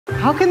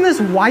How can this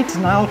white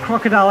Nile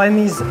crocodile and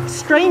these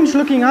strange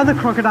looking other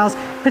crocodiles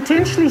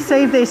potentially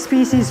save their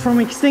species from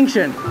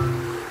extinction?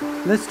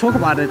 Let's talk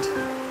about it.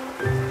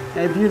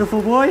 Hey,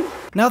 beautiful boy.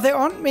 Now, there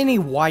aren't many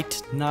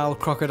white Nile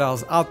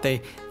crocodiles out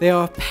there. There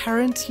are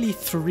apparently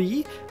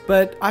 3,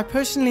 but I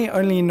personally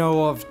only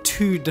know of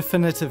 2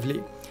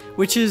 definitively,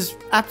 which is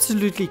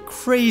absolutely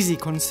crazy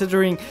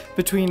considering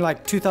between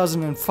like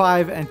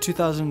 2005 and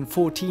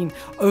 2014,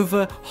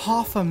 over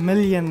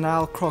 500,000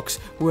 Nile crocs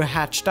were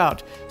hatched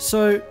out.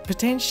 So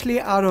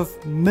potentially out of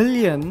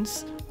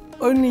millions,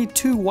 only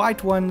 2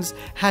 white ones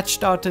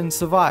hatched out and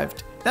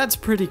survived. That's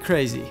pretty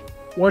crazy.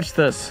 Watch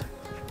this.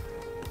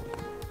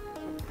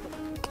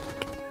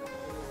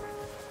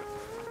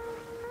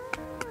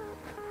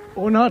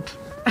 Or not.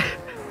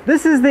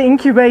 This is the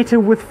incubator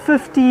with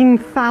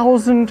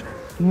 15,000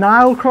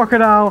 Nile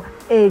crocodile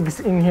eggs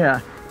in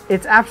here.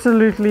 It's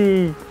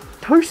absolutely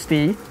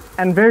toasty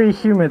and very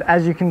humid,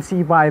 as you can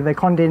see by the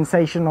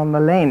condensation on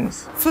the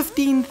lens.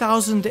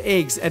 15,000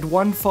 eggs at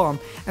one farm,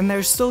 and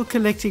they're still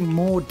collecting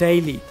more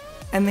daily.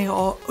 And there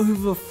are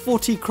over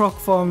 40 croc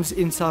farms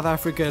in South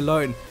Africa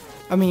alone.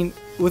 I mean,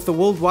 with the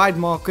worldwide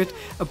market,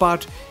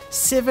 about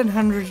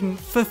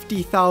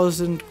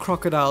 750,000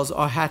 crocodiles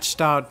are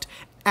hatched out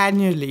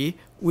annually,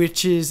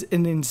 which is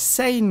an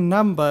insane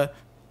number,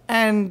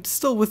 and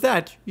still with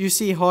that you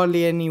see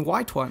hardly any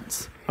white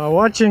ones. I'm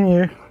watching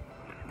you.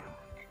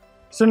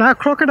 So now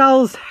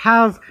crocodiles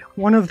have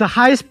one of the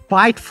highest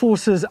bite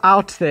forces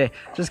out there.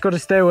 Just got to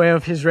stay away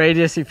of his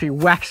radius if he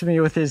whacks me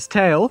with his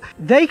tail.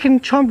 They can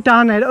chomp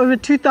down at over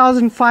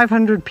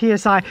 2,500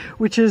 psi,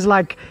 which is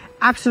like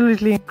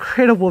absolutely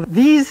incredible.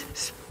 These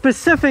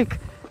specific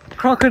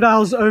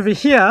crocodiles over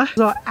here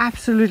are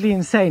absolutely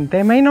insane.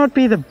 They may not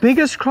be the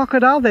biggest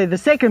crocodile, they're the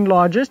second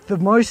largest, the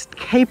most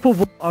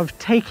capable of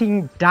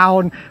taking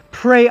down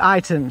prey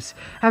items.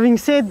 Having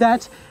said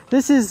that,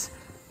 this is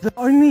the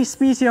only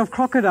species of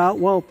crocodile,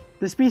 well,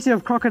 the species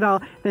of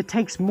crocodile that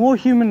takes more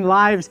human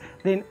lives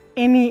than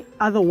any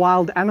other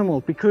wild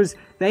animal, because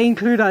they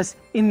include us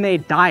in their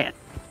diet.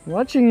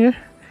 Watching you.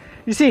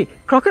 You see,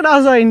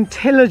 crocodiles are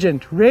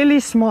intelligent, really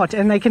smart,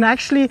 and they can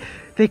actually,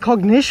 their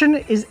cognition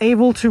is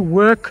able to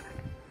work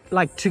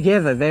like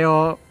together. They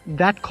are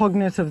that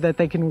cognitive that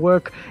they can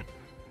work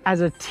as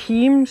a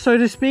team, so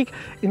to speak,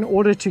 in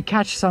order to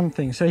catch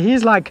something. So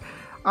he's like,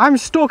 I'm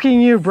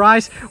stalking you,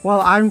 Bryce, while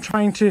I'm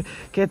trying to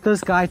get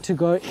this guy to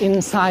go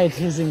inside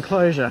his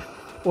enclosure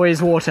or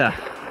his water.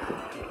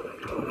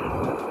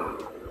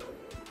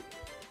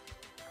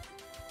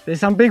 There's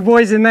some big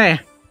boys in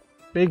there.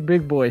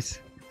 Big boys.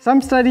 Some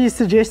studies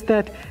suggest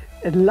that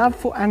a love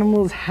for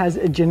animals has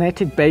a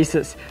genetic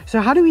basis.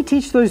 So how do we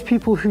teach those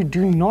people who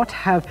do not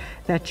have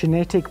that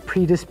genetic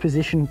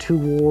predisposition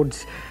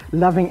towards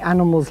loving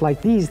animals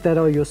like these that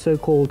are your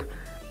so-called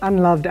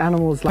unloved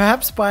animals?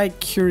 Perhaps by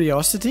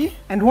curiosity?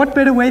 And what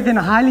better way than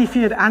a highly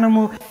feared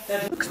animal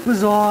that looks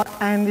bizarre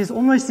and is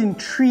almost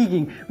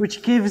intriguing,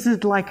 which gives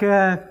it like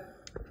a,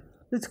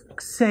 let's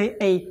say,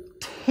 a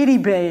teddy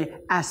bear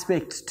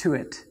aspect to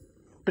it.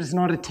 But it's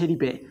not a teddy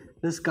bear.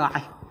 This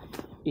guy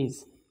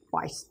is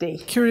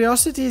feisty.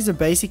 Curiosity is a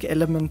basic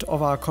element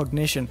of our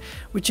cognition,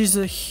 which is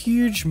a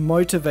huge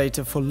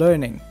motivator for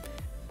learning.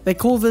 They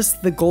call this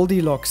the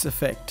Goldilocks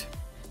effect.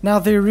 Now,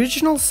 the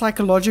original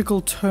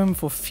psychological term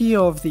for fear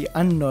of the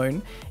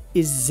unknown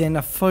is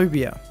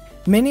xenophobia.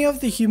 Many of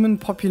the human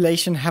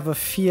population have a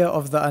fear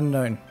of the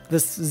unknown,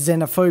 this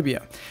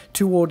xenophobia,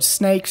 towards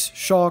snakes,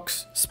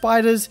 sharks,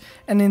 spiders,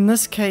 and in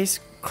this case,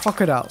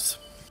 crocodiles.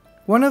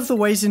 One of the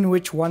ways in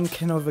which one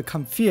can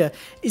overcome fear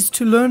is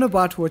to learn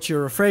about what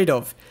you're afraid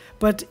of,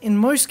 but in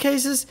most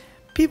cases,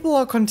 people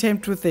are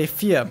content with their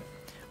fear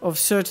of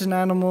certain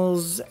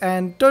animals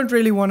and don't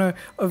really want to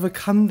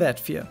overcome that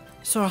fear.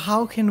 So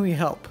how can we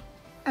help?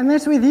 And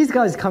that's where these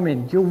guys come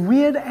in, your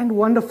weird and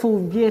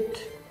wonderful yet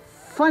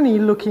funny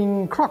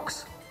looking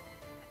crocs.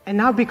 And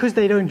now, because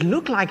they don't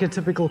look like a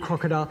typical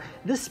crocodile,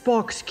 this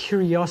sparks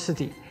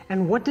curiosity.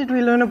 And what did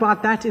we learn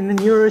about that in the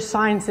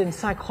neuroscience and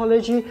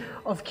psychology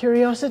of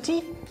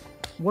curiosity?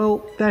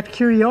 Well, that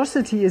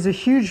curiosity is a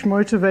huge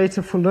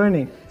motivator for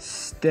learning.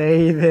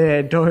 Stay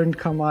there, don't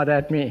come out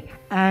at me.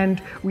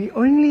 And we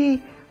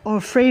only are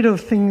afraid of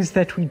things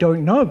that we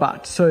don't know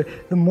about. So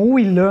the more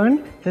we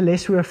learn, the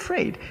less we're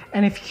afraid.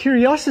 And if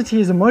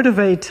curiosity is a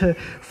motivator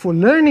for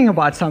learning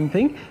about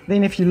something,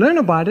 then if you learn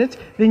about it,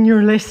 then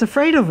you're less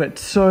afraid of it.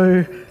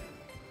 So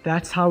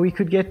that's how we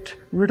could get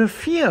rid of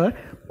fear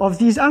of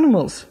these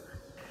animals.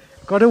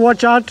 Got to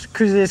watch out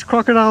because there's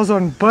crocodiles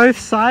on both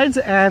sides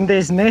and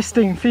there's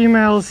nesting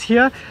females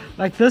here.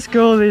 Like this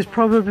girl is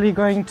probably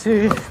going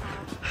to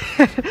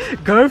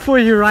go for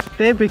you right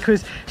there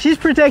because she's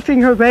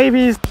protecting her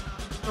babies.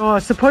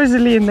 Are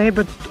supposedly in there,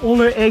 but all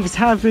her eggs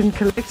have been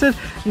collected.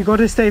 You got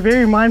to stay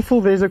very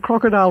mindful. There's a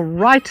crocodile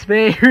right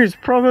there who's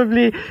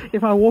probably,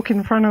 if I walk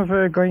in front of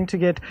her, going to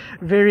get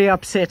very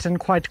upset and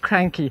quite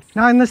cranky.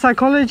 Now, in the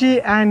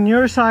psychology and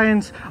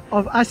neuroscience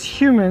of us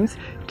humans,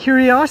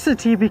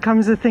 curiosity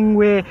becomes a thing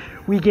where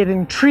we get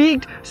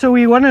intrigued, so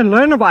we want to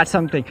learn about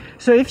something.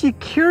 So if you're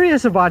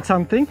curious about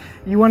something,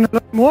 you want to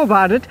learn more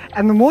about it,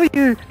 and the more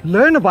you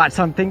learn about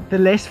something, the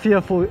less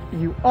fearful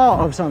you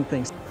are of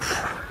something.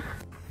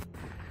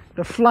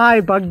 The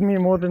fly bugged me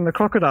more than the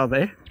crocodile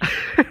there.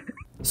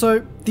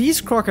 So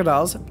these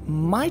crocodiles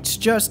might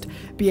just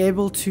be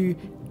able to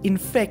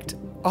infect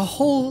a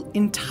whole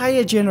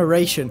entire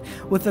generation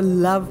with a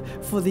love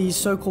for these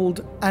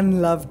so-called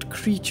unloved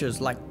creatures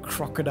like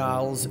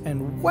crocodiles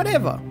and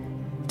whatever.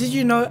 Did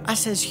you know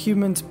us as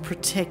humans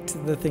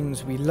protect the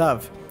things we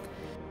love?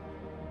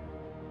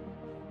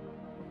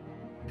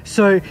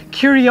 So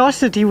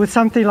curiosity with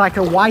something like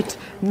a white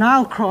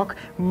Nile croc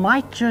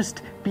might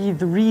just be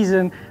the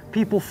reason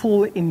people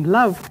fall in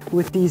love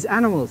with these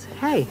animals.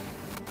 Hey,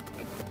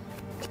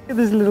 look at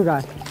this little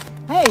guy.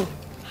 Hey,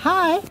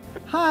 hi,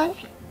 hi.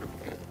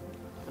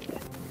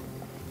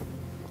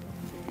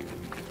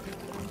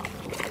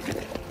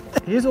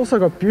 He's also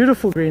got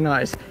beautiful green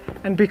eyes,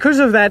 and because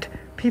of that,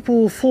 people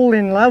will fall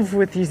in love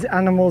with these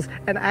animals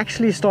and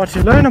actually start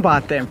to learn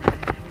about them.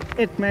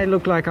 It may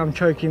look like I'm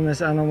choking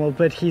this animal,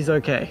 but he's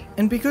okay.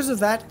 And because of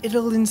that,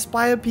 it'll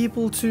inspire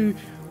people to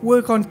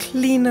work on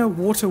cleaner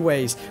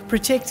waterways,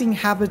 protecting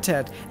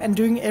habitat, and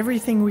doing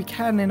everything we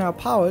can in our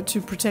power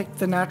to protect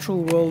the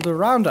natural world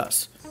around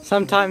us.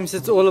 Sometimes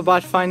it's all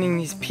about finding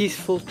these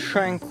peaceful,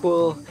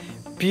 tranquil,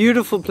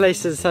 beautiful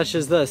places such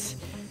as this,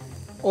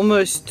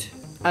 almost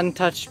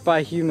untouched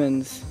by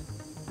humans.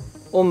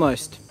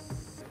 Almost.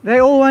 They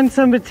all want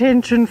some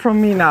attention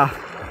from me now.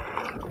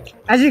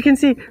 As you can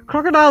see,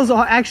 crocodiles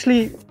are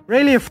actually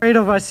really afraid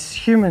of us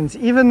humans,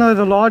 even though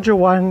the larger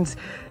ones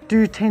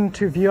do tend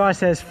to view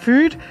us as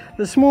food.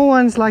 The small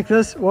ones like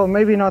this, well,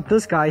 maybe not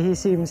this guy, he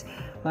seems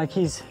like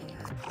he's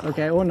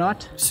okay, or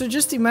not. So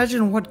just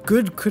imagine what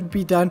good could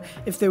be done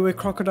if there were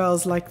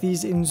crocodiles like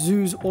these in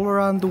zoos all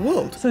around the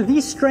world. So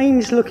these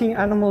strange looking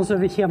animals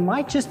over here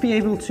might just be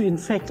able to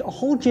infect a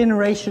whole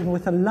generation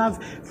with a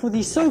love for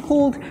these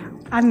so-called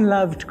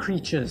unloved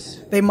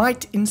creatures. They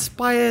might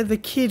inspire the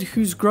kid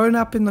who's grown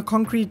up in the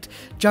concrete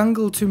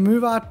jungle to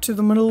move out to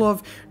the middle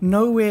of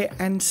nowhere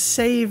and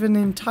save an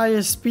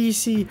entire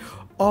species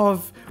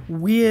of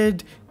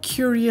weird,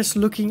 curious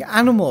looking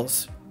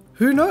animals.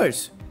 Who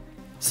knows?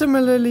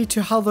 Similarly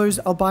to how those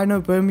albino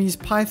Burmese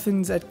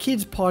pythons at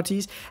kids'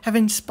 parties have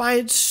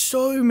inspired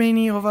so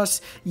many of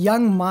us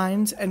young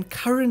minds and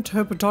current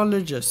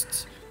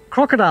herpetologists.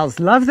 Crocodiles,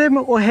 love them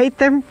or hate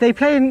them, they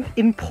play an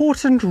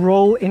important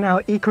role in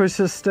our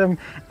ecosystem,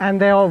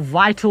 and they are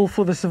vital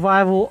for the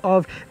survival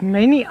of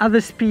many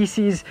other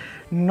species,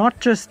 not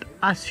just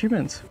us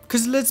humans.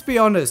 Because let's be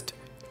honest,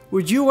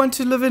 would you want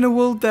to live in a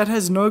world that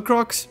has no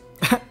crocs?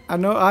 I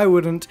know I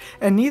wouldn't,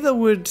 and neither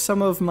would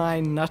some of my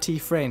nutty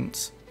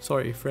friends.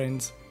 Sorry,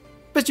 friends.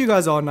 But you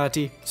guys are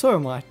nutty, so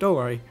am I, don't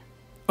worry.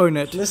 Own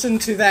it. Listen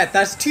to that,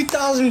 that's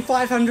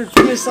 2,500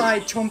 PSI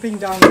chomping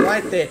down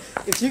right there.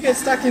 If you get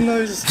stuck in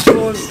those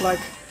jaws, like,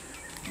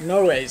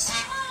 no ways.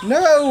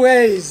 No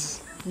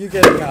ways you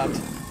getting out.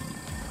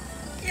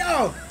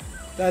 Yo!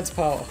 That's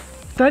power.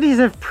 Studies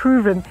have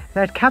proven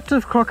that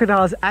captive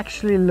crocodiles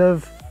actually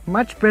live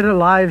much better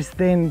lives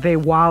than their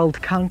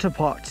wild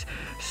counterparts.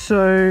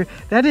 So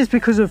that is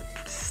because of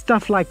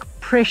stuff like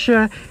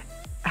pressure,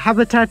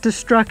 habitat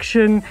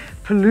destruction,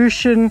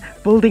 pollution,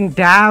 building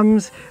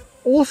dams.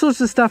 All sorts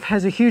of stuff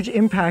has a huge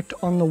impact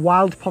on the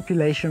wild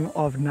population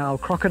of Nile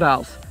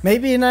crocodiles.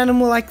 Maybe an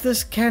animal like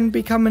this can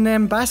become an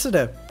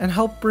ambassador and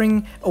help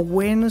bring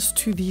awareness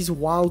to these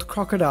wild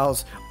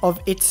crocodiles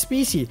of its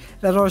species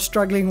that are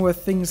struggling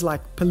with things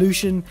like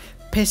pollution,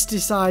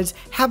 pesticides,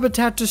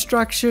 habitat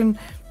destruction,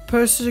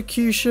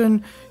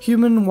 persecution,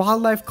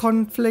 human-wildlife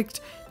conflict,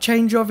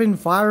 change of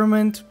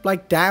environment,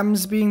 like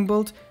dams being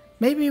built.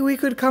 Maybe we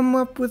could come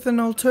up with an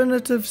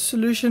alternative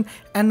solution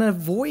and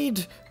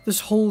avoid this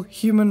whole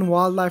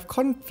human-wildlife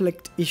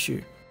conflict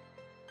issue.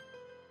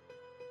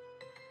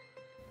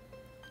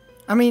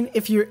 I mean,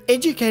 if you're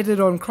educated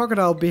on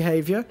crocodile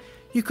behavior,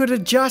 you could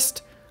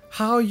adjust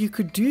how you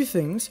could do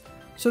things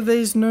so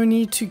there's no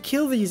need to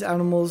kill these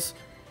animals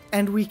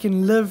and we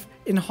can live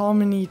in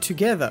harmony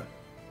together.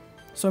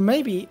 So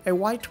maybe a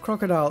white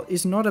crocodile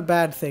is not a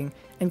bad thing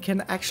and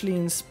can actually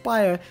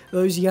inspire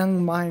those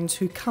young minds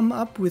who come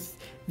up with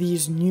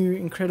these new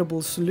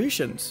incredible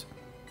solutions.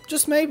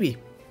 Just maybe.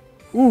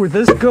 Ooh,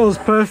 this girl's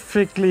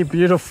perfectly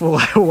beautiful.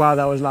 Wow,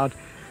 that was loud.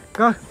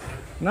 Go.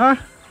 No.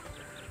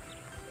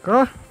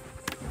 Go.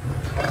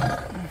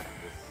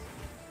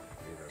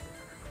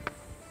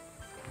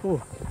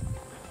 Ooh.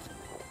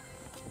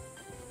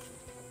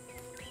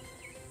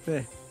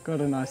 There,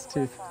 got a nice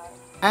tooth.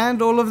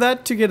 And all of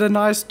that to get a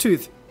nice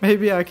tooth.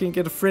 Maybe I can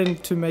get a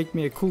friend to make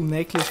me a cool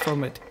necklace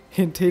from it.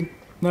 Hint, hint,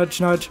 nudge,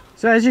 nudge.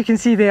 So as you can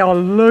see, there are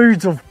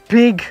loads of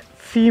big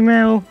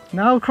female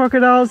Nile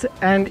crocodiles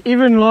and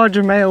even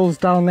larger males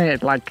down there,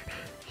 like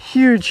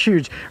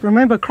huge.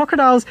 Remember,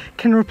 crocodiles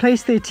can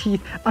replace their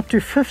teeth up to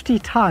 50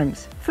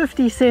 times,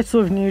 50 sets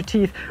of new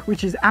teeth,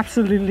 which is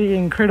absolutely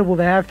incredible.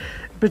 They have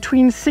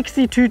between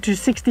 62 to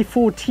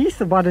 64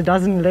 teeth, about a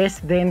dozen less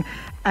than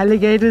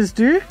alligators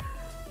do,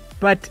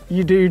 but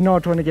you do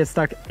not want to get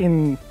stuck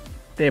in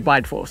their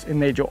bite force in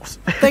their jaws.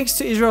 Thanks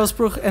to Israel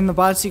Spruch and the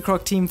Bouncy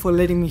Croc team for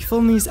letting me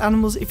film these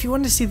animals. If you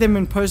want to see them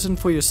in person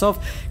for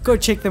yourself, go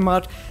check them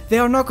out. They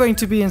are not going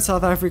to be in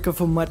South Africa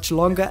for much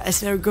longer, as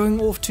they're going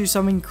off to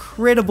some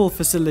incredible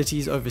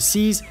facilities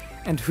overseas,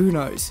 and who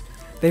knows,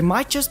 they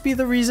might just be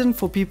the reason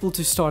for people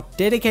to start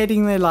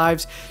dedicating their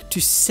lives to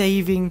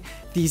saving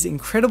these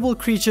incredible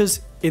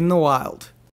creatures in the wild.